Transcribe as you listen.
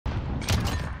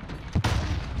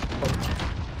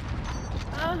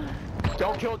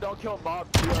Don't kill, Bob.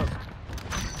 Yeah.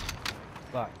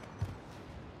 Fuck.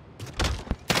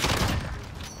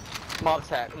 Mob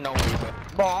attack, no way.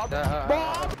 Bob.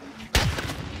 Bob.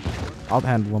 I'll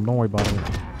handle him. Don't worry about it.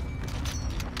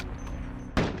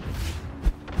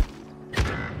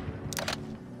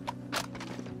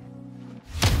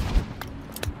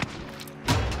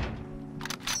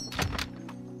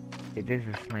 It is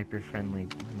a sniper-friendly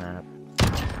map.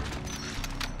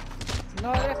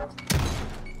 No,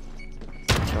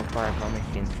 So far, I've only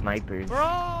seen snipers.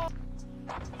 bro.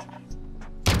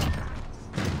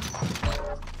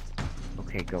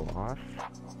 Okay, go off.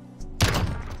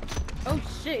 Oh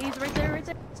shit, he's right there, right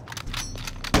there.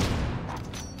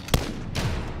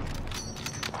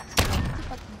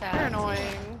 They're annoying.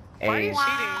 Hey. Why are you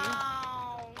cheating?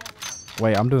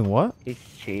 Wait, I'm doing what? He's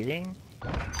cheating?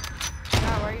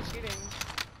 Yeah, why are you cheating?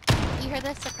 You heard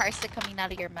the sarcastic coming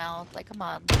out of your mouth. Like, come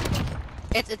on.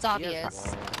 It's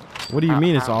obvious. What do you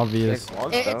mean it's obvious?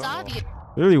 It's obvious.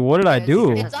 Really, what did I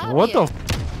do? It's What the? obvious.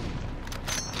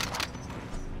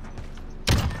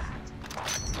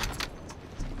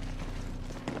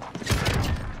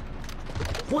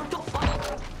 What the fuck?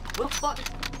 Where the fuck did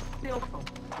he come from?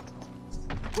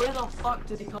 Where the fuck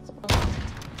did he come from?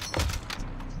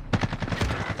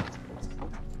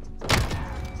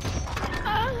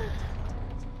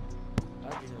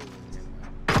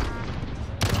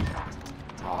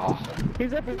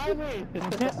 He's up behind me.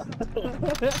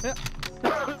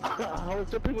 I was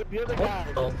jumping with the other guy.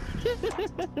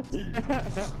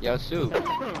 Yo, Sue.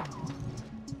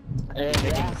 Hey, Making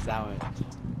yeah. a sandwich.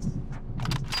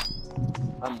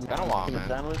 I'm gonna want, man.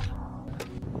 Sandwich.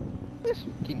 This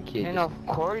fucking kid. And of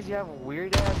course, you have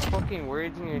weird ass fucking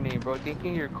words in your name, bro.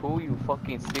 Thinking you're cool, you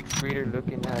fucking 6th grader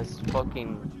looking ass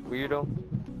fucking weirdo.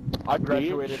 I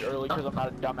graduated early because I'm not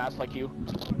a dumbass like you.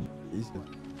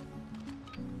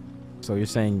 So you're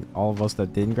saying all of us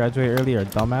that didn't graduate early are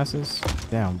dumbasses?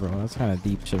 Damn, bro, that's kind of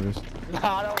deep, Shivers.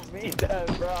 Nah, I don't mean that,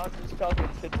 bro. I'm just talking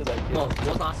shit to that kid. No,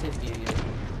 what's not safe for you?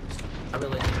 I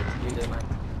really need to do that, man.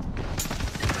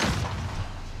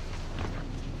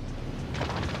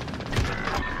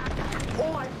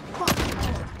 Oh my fucking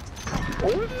god!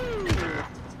 Ooh.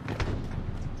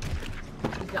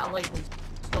 He got like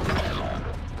stole that.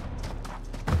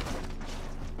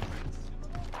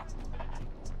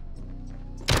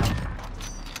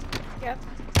 Yep.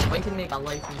 Why can they got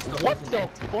life and stuff? What the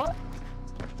fuck?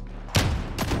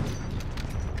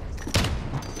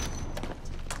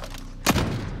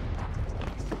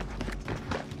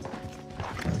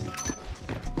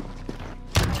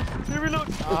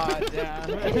 Ah, damn.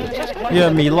 You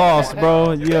had me lost,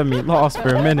 bro. You had me lost for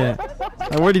a minute.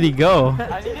 Like, where did he go?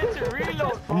 I needed to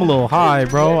reload. I'm a little high,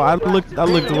 bro. I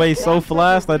looked away so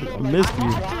fast I missed you.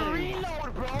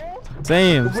 Reload, bro.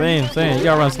 Same. You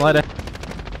gotta run slide.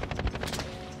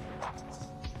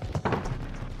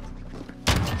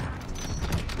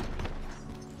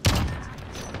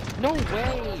 No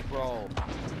way, bro.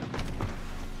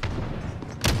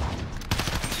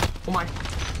 Oh my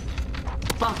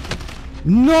fuck!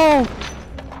 No.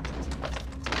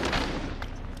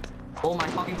 Oh my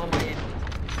fucking god, my head.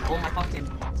 Oh my fucking.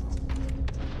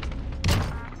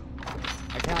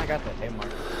 I kinda got the hit mark.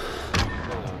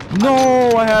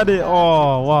 No, I had it.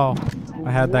 Oh, wow.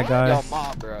 I had that guy. Yo,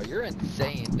 Mob, bro, you're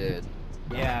insane, dude.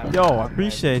 Yeah. Yo, I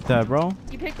appreciate that, bro.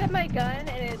 You picked up my gun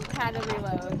and it had to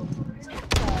reload.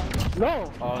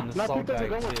 No. Oh, and the Not salt because they're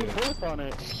bag going too. with bullets on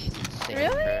it. Insane,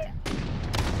 Really?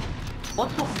 What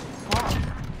the fuck?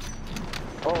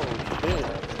 Oh shit.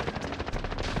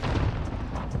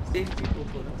 These people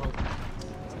put them up.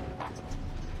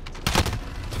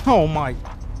 Oh my. You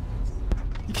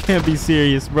can't be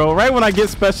serious, bro. Right when I get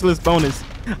specialist bonus,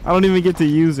 I don't even get to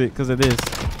use it because of this.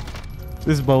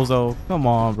 This bozo. Come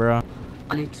on, bro.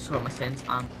 I need to sort my sense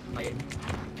and my aim.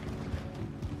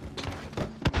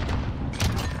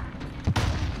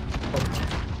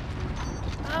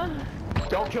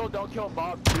 Don't kill,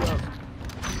 Bob. Yeah.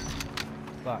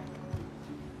 Fuck.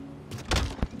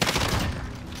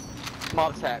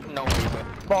 Mob attack, no way.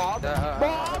 Bob.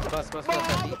 Bus,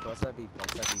 that beat, bus.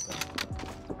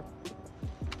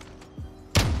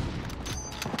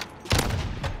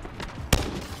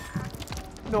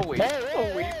 No way. No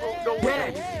way, bro. No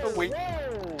way. No way.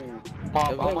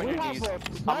 Mob, I'm on your knees.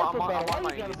 I'm on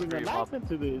my knees for you,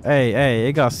 Mob. Hey,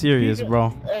 it got serious, bro.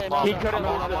 He couldn't I'm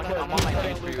on my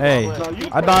knees for you. Hey,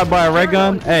 I died by a red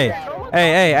gun. Hey,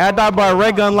 I died by a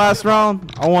red gun last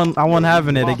round. I won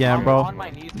having it again, bro.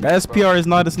 The SPR is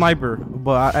not a sniper,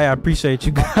 but I appreciate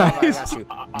you guys.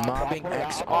 Mobbing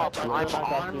X on Twitch.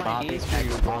 I'm on my knees for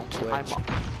you, on Twitch.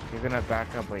 You're gonna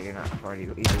back up, but you're not party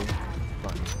either.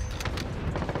 Funny.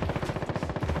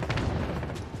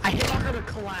 gonna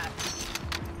collapse.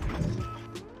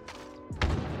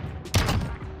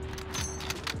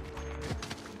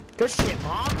 Good shit,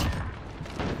 Mom.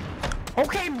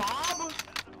 Okay, Mom.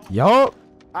 Yup.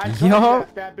 I told you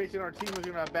Yup. that fat bitch in our team was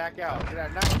gonna back out. Did I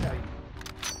not tell you?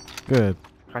 Good.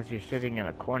 Cause you're sitting in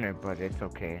a corner, but it's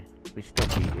okay. We still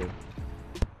beat you.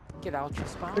 Get out your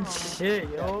spawn. Good shit,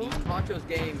 yo. He Poncho's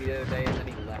game the other day and then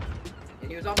he left. And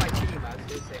he was on my team. I was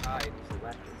gonna say hi and he just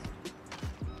left us.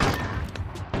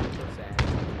 So sad.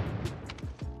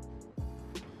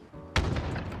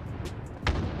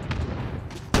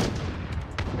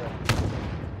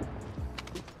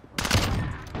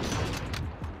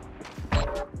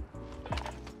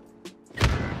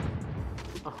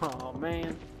 Oh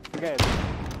man. Okay.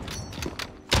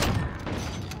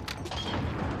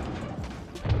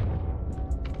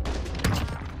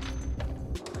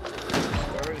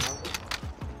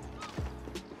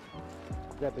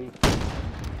 Oh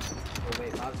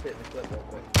wait, Bob's hitting the clip real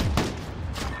quick.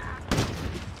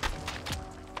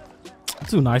 I'm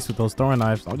too nice with those throwing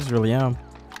knives. I just really am.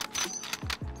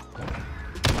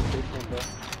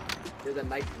 There's a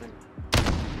knife in him.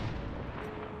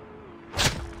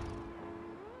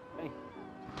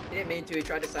 He didn't mean to, he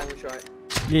tried to silent shot.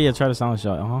 Yeah, try to silent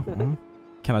shot.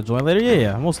 Can I join later?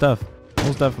 Yeah, most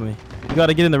definitely. You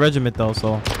gotta get in the regiment though,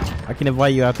 so I can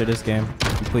invite you after this game.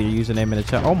 You put your username in the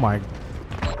chat. Oh my.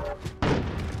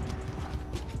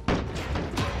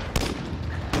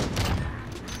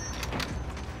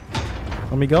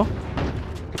 Let me go.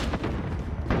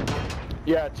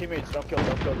 Yeah, teammates, don't kill.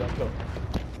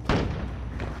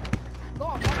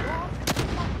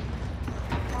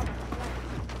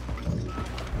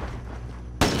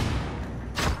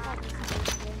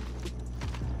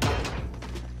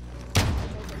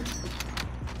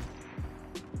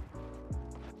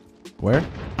 Where?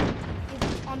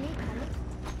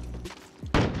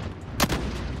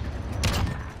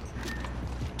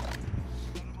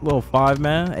 Little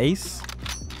 5-man ace.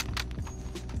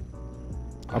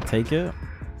 I'll take it.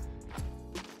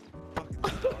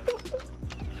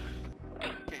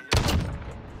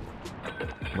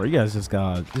 Bro, you guys just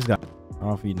got. I don't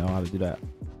know if you know how to do that.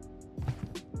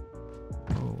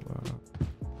 Oh,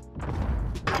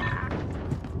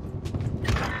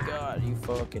 God, you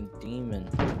fucking demon.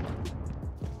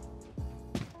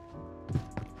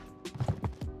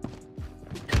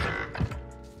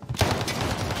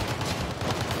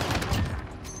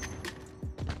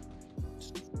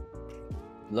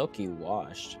 Loki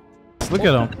washed. look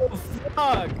at him.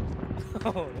 Fuck.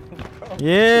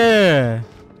 Yeah.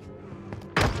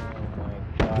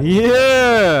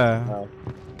 Yeah.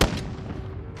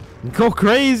 Go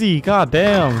crazy. God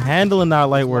damn. Handling our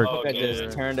light work. I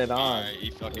just turned it on.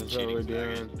 You fucking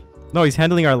cheating. No, he's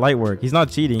handling our light work. He's not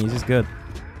cheating. He's just good.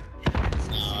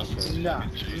 Nah.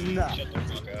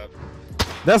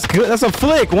 That's good. That's a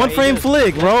flick. One frame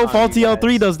flick, bro. Faulty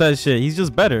L3 does that shit. He's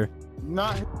just better.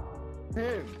 Not him.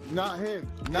 Not him.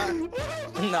 Not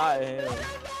Not him.